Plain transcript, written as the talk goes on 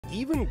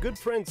Even good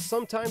friends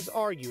sometimes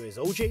argue, as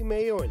O.J.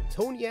 Mayo and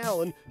Tony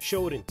Allen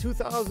showed in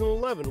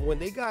 2011 when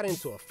they got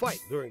into a fight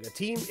during a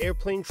team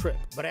airplane trip.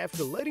 But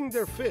after letting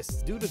their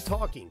fists do the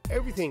talking,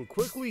 everything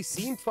quickly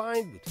seemed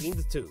fine between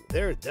the two.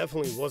 There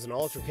definitely was an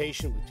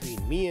altercation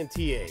between me and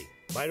TA.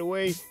 By the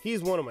way,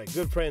 he's one of my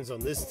good friends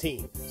on this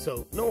team,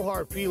 so no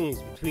hard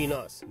feelings between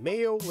us,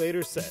 Mayo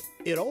later said.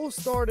 It all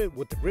started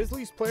with the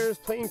Grizzlies players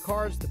playing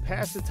cards to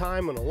pass the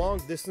time on a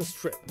long-distance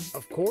trip.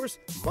 Of course,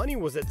 money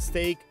was at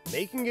stake,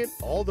 making it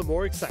all the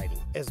more exciting.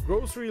 As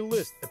Grocery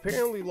List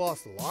apparently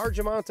lost a large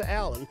amount to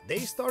Allen, they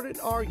started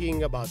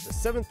arguing about the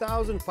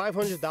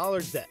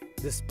 $7,500 debt.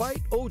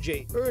 Despite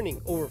OJ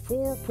earning over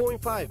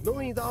 $4.5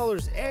 million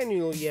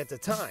annually at the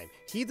time,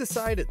 he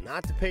decided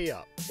not to pay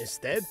up.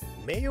 Instead,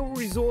 Mayo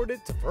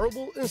resorted to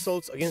verbal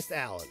insults against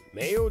Allen.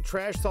 Mayo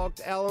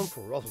trash-talked Allen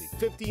for roughly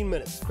 15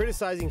 minutes,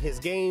 criticizing his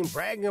game,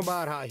 bragging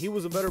about how he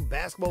was a better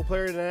basketball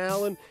player than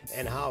Allen,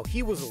 and how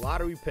he was a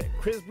lottery pick,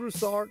 Chris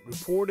Broussard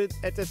reported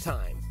at the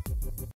time.